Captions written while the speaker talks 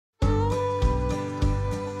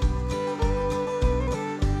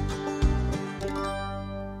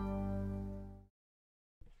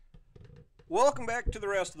Welcome back to the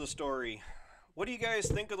rest of the story. What do you guys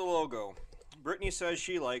think of the logo? Brittany says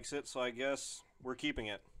she likes it, so I guess we're keeping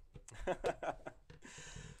it.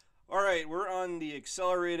 Alright, we're on the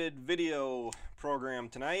accelerated video program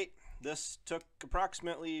tonight. This took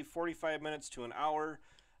approximately 45 minutes to an hour,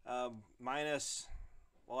 minus,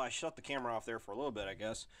 well, I shut the camera off there for a little bit, I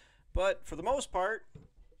guess. But for the most part,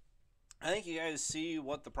 I think you guys see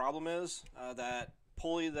what the problem is. That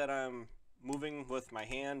pulley that I'm moving with my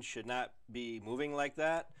hand should not be moving like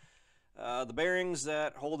that. The bearings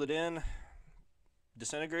that hold it in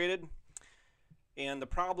disintegrated, and the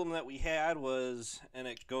problem that we had was, and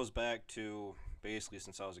it goes back to basically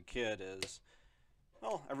since I was a kid, is,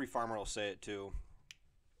 well, every farmer will say it too,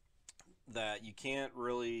 that you can't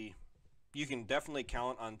really, you can definitely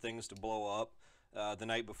count on things to blow up the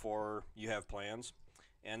night before you have plans,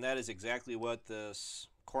 and that is exactly what this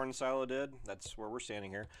corn silo did. That's where we're standing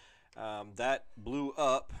here. That blew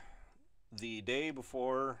up the day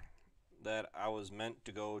before that I was meant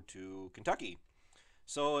to go to Kentucky.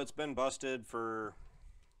 So it's been busted for,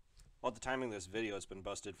 well, at the timing of this video, it's been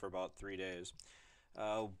busted for about 3 days.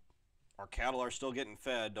 Our cattle are still getting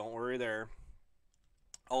fed, don't worry there.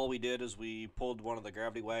 All we did is we pulled one of the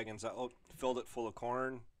gravity wagons out, filled it full of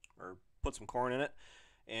corn, or put some corn in it,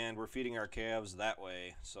 and we're feeding our calves that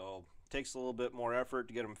way. So it takes a little bit more effort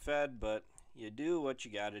to get them fed, but you do what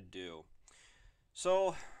you gotta do.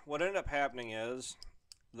 So what ended up happening is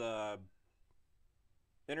the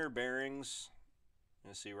inner bearings,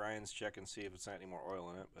 you see Ryan's checking to see if it's not any more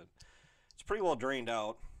oil in it, but it's pretty well drained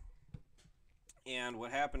out. And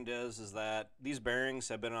what happened is that these bearings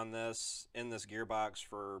have been on this, in this gearbox,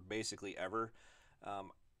 for basically ever.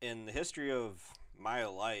 In the history of my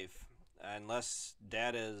life, unless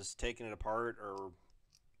Dad has taken it apart or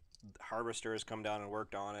HarveStore has come down and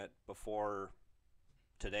worked on it before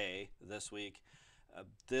today, this week,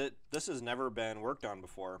 this has never been worked on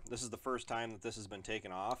before. This is the first time that this has been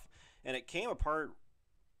taken off, and it came apart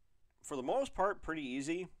for the most part pretty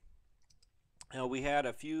easy. We had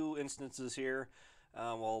a few instances here,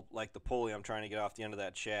 well, like the pulley I'm trying to get off the end of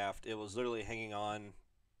that shaft. It was literally hanging on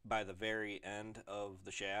by the very end of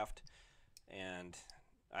the shaft, and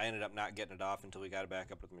I ended up not getting it off until we got it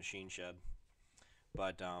back up to the machine shed.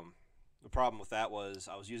 But the problem with that was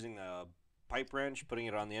I was using the pipe wrench, putting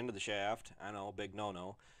it on the end of the shaft. I know, big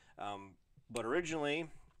no-no. But originally,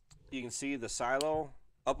 you can see the silo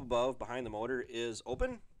up above behind the motor is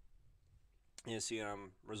open. You see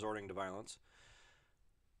I'm resorting to violence.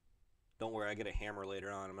 Don't worry, I get a hammer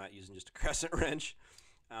later on. I'm not using just a crescent wrench.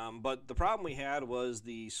 But the problem we had was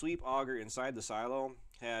the sweep auger inside the silo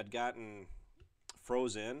had gotten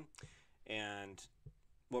froze in, and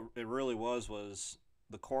what it really was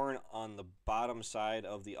the corn on the bottom side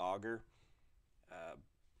of the auger,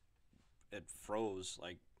 it froze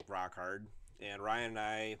like rock hard. And Ryan and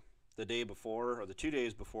I, the day before, or the 2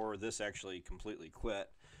 days before this actually completely quit,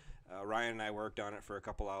 Ryan and I worked on it for a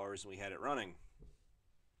couple hours and we had it running.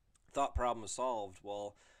 Thought problem was solved.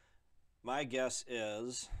 Well, my guess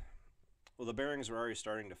is, well, the bearings were already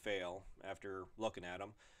starting to fail after looking at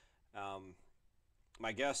them.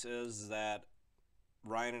 My guess is that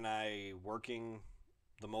Ryan and I working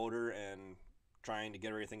the motor and trying to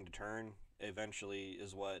get everything to turn eventually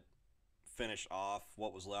is what finished off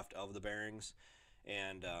what was left of the bearings,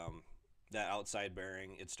 and that outside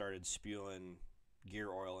bearing, it started spewing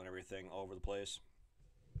gear oil and everything all over the place.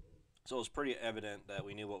 So it was pretty evident that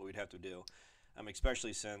we knew what we'd have to do,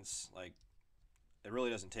 especially since, like, it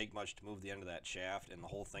really doesn't take much to move the end of that shaft and the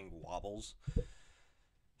whole thing wobbles.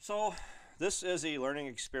 So this is a learning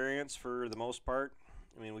experience for the most part.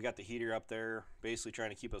 I mean, we got the heater up there basically trying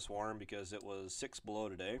to keep us warm because it was 6 below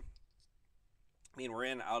today. I mean, we're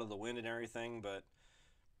in out of the wind and everything, but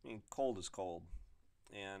I mean, cold is cold.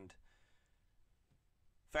 And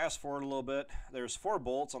fast forward a little bit, there's 4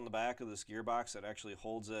 bolts on the back of this gearbox that actually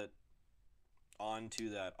holds it onto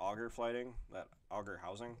that auger flighting, that auger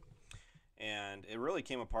housing. And it really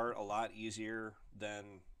came apart a lot easier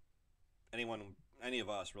than any of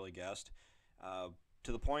us really guessed.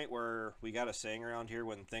 To the point where we got a saying around here,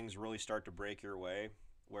 when things really start to break your way,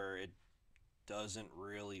 where it doesn't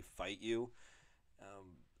really fight you,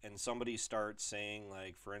 and somebody starts saying,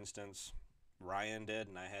 like, for instance, Ryan did,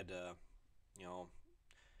 and I had to,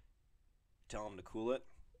 tell him to cool it.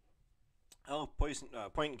 Oh, point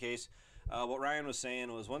in case, what Ryan was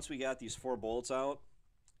saying was, once we got these 4 bolts out,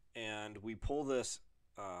 and we pull this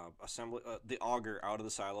the auger out of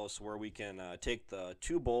the silo, so where we can take the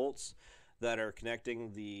 2 bolts that are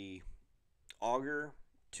connecting the auger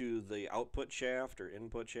to the output shaft or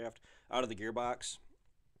input shaft out of the gearbox.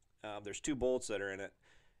 There's 2 bolts that are in it,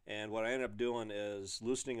 and what I ended up doing is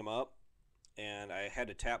loosening them up and I had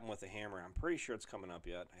to tap them with a hammer. I'm pretty sure it's coming up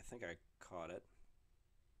yet. I think I caught it.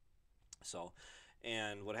 So,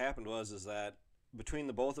 and what happened was is that between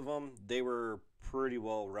the both of them, they were pretty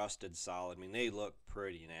well rusted solid. I mean, they look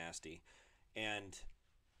pretty nasty. And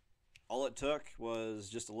all it took was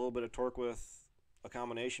just a little bit of torque with a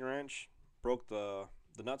combination wrench, broke the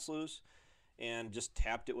nuts loose, and just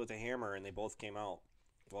tapped it with a hammer, and they both came out.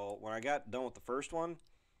 Well, when I got done with the first one,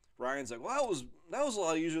 Ryan's like, well, that was a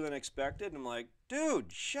lot easier than expected. And I'm like,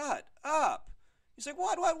 dude, shut up. He's like,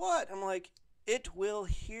 what? I'm like, it will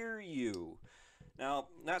hear you. Now,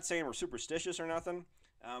 not saying we're superstitious or nothing,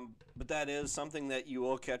 but that is something that you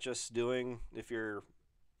will catch us doing if you're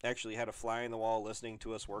actually had a fly in the wall listening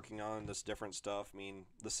to us working on this different stuff. I mean,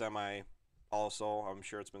 the semi also, I'm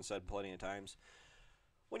sure it's been said plenty of times.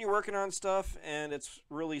 When you're working on stuff and it's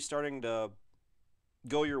really starting to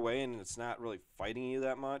go your way and it's not really fighting you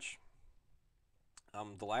that much,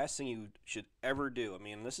 the last thing you should ever do, I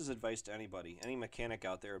mean, this is advice to anybody, any mechanic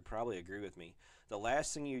out there would probably agree with me. The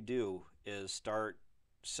last thing you do is start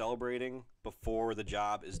celebrating before the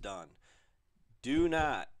job is done. Do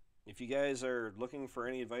not, if you guys are looking for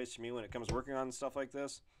any advice from me when it comes to working on stuff like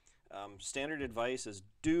this, standard advice is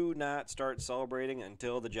do not start celebrating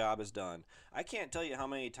until the job is done. I can't tell you how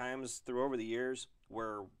many times through over the years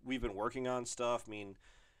where we've been working on stuff. I mean,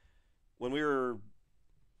 when we were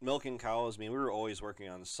milking cows, I mean, we were always working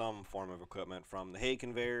on some form of equipment, from the hay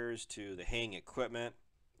conveyors to the haying equipment,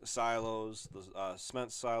 the silos, the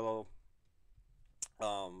cement silo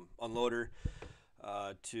unloader,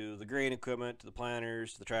 to the grain equipment, to the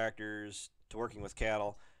planters, to the tractors, to working with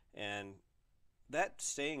cattle. And that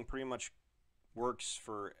saying pretty much works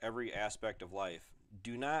for every aspect of life.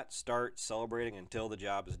 Do not start celebrating until the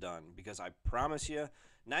job is done, because I promise you,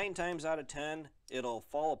 9 times out of 10, it'll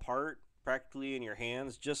fall apart practically in your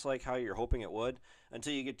hands, just like how you're hoping it would,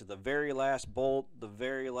 until you get to the very last bolt, the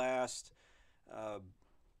very last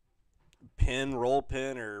pin, roll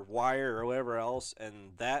pin, or wire, or whatever else,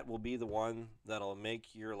 and that will be the one that'll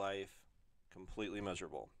make your life completely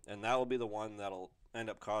miserable. And that will be the one that'll end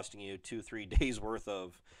up costing you 2-3 days worth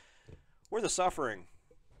of suffering.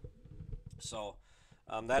 So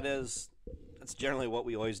that's generally what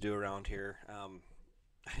we always do around here.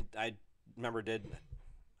 I remember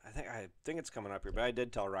I think it's coming up here, but I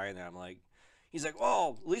did tell Ryan that. I'm like, he's like,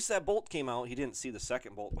 well, at least that bolt came out. He didn't see the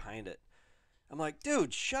second bolt behind it. I'm like,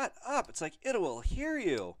 dude, shut up. It's like, it will hear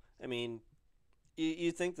you. I mean,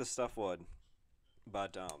 you think this stuff would.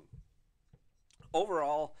 But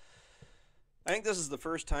overall, I think this is the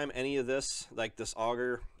first time any of this, like this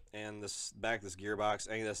auger and this gearbox,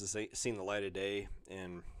 any of this has seen the light of day.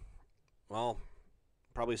 And, well,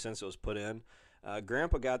 probably since it was put in.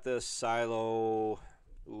 Grandpa got this silo.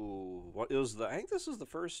 I think this was the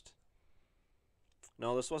first.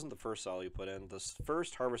 No, this wasn't the first silo he put in. The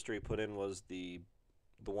first HarveStore he put in was the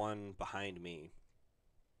one behind me.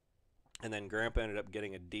 And then Grandpa ended up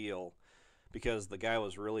getting a deal because the guy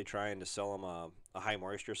was really trying to sell him a high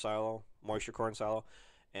moisture corn silo.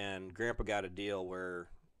 And Grandpa got a deal where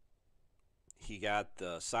he got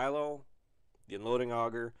the silo, the unloading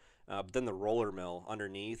auger, but then the roller mill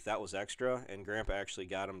underneath, that was extra. And Grandpa actually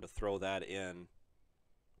got him to throw that in.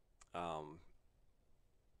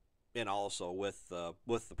 And also with the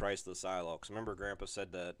price of the silo, because remember Grandpa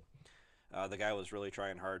said that the guy was really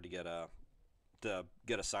trying hard to get a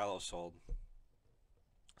silo sold.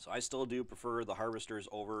 So I still do prefer the HarveStores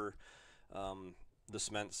over the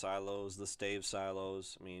cement silos, the stave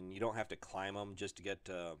silos. I mean, you don't have to climb them just to get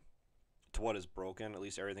to what is broken. At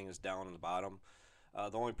least everything is down in the bottom.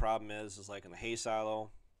 The only problem is like in the hay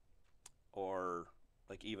silo, or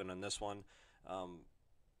like even in this one,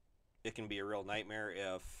 it can be a real nightmare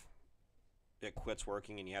if it quits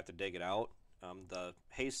working and you have to dig it out. The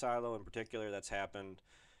hay silo in particular, that's happened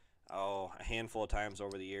a handful of times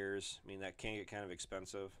over the years. I mean, that can get kind of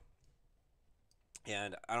expensive.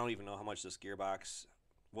 And I don't even know how much this gearbox,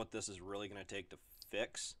 what this is really going to take to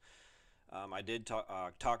fix. I did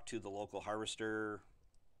talk to the local HarveStore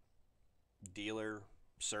dealer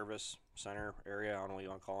service center area, I don't know what you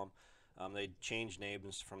want to call them. They changed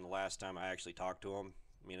names from the last time I actually talked to them.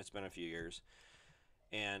 I mean, it's been a few years.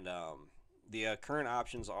 And the current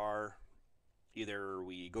options are either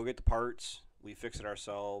we go get the parts, we fix it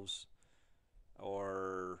ourselves,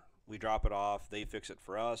 or we drop it off, they fix it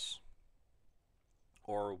for us,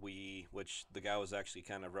 or which the guy was actually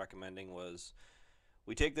kind of recommending, was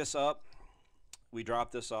we take this up, we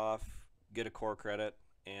drop this off, get a core credit,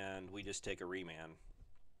 and we just take a reman.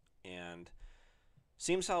 And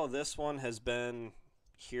seems how this one has been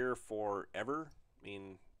here forever. I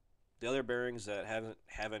mean, the other bearings that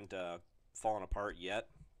haven't fallen apart yet,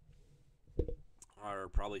 are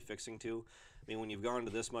probably fixing to. I mean, when you've gone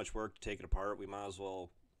to this much work to take it apart, we might as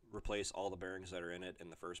well replace all the bearings that are in it in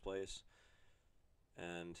the first place.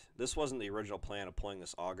 And this wasn't the original plan of pulling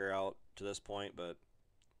this auger out to this point, but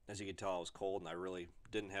as you can tell, it was cold and I really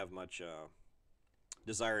didn't have much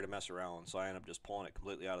desire to mess around, so I ended up just pulling it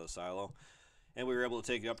completely out of the silo. And we were able to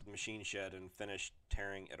take it up to the machine shed and finish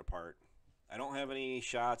tearing it apart. I don't have any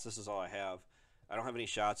shots. This is all I have. I don't have any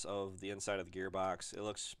shots of the inside of the gearbox. It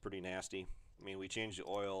looks pretty nasty. I mean, we changed the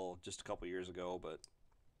oil just a couple years ago, but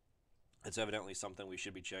it's evidently something we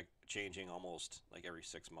should be changing almost like every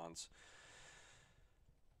 6 months.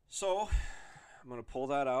 So I'm going to pull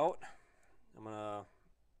that out. I'm going to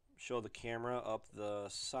show the camera up the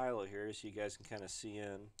silo here so you guys can kind of see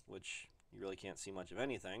in, which you really can't see much of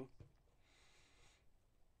anything.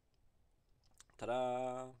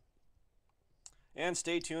 Ta-da! And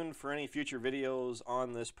stay tuned for any future videos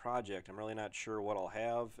on this project. I'm really not sure what I'll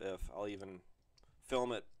have, if I'll even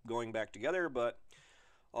film it going back together, but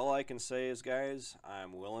all I can say is, guys,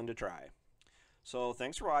 I'm willing to try. So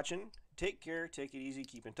thanks for watching. Take care, take it easy,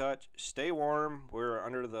 keep in touch, stay warm. We're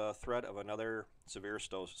under the threat of another severe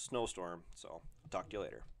snowstorm, so I'll talk to you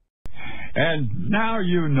later. And now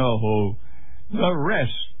you know the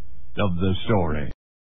rest of the story.